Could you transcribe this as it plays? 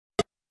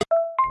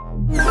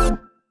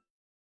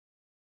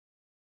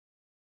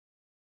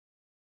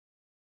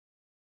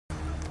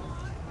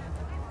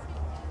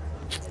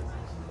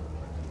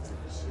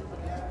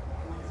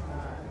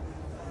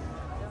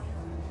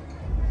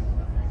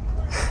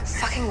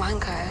fucking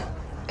wanker.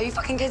 Are you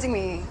fucking kidding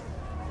me?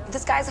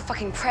 This guy's a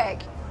fucking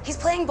prick. He's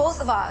playing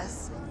both of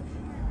us.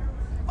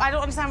 I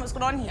don't understand what's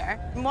going on here.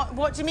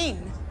 What do you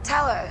mean?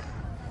 Tell her.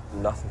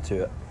 Nothing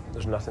to it.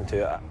 There's nothing to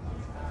it.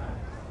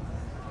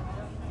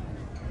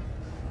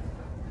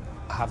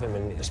 I haven't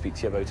been to speak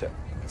to you about it.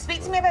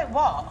 Speak to me about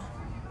what?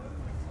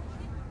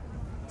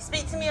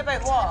 Speak to me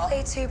about what?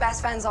 Play two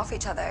best friends off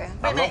each other.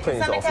 I'm not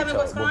playing it off each other.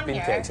 What's going on We've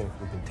here? been texting.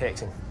 We've been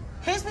texting.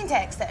 Who's been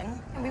texting?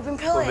 And we've been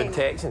pulling. We've been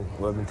texting.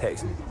 We've been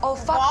texting. Oh,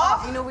 fuck What?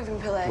 off. You know we've been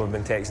pulling. We've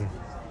been texting.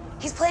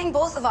 He's playing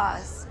both of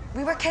us.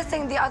 We were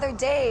kissing the other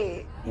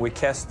day. We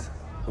kissed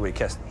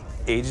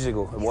ages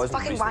ago. It He's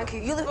wasn't fucking recent.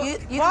 wanker.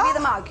 You be What? the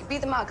mug. Be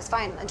the mug. It's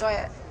fine. Enjoy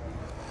it.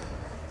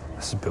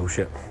 This is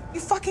bullshit. You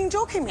fucking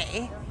joking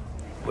me?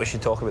 We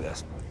should talk about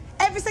this.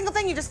 Every single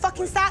thing you just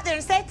fucking sat there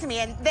and said to me,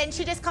 and then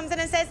she just comes in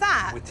and says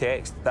that. We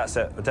text. That's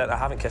it. I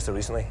haven't kissed her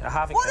recently. I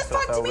haven't What the kissed her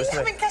fuck do you mean you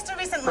recently. haven't kissed her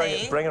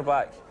recently? Bring her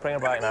back. Bring her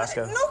back and ask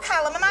her. No,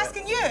 Callum, I'm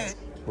asking you.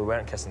 We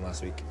weren't kissing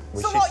last week.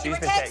 So what, you were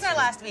texting her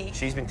last week?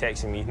 She's been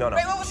texting me. No, no.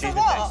 Right, well, she's so been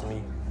what? texting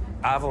me.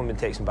 I've only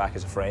been texting back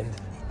as a friend.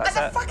 That's As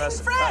a it. fucking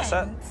That's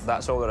friend? it.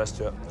 That's all there is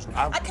to it.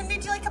 I can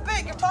read you like a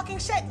book. You're talking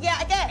shit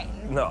yet again.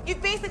 No.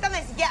 You've basically done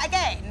this yet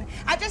again.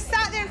 I just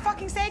sat there and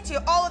fucking said to you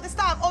all of the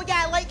stuff. Oh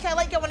yeah, I like you, I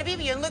want to be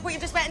with you, and look what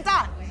you've just went and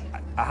done.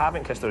 I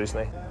haven't kissed her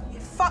recently.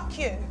 Fuck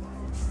you.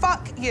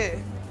 Fuck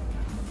you.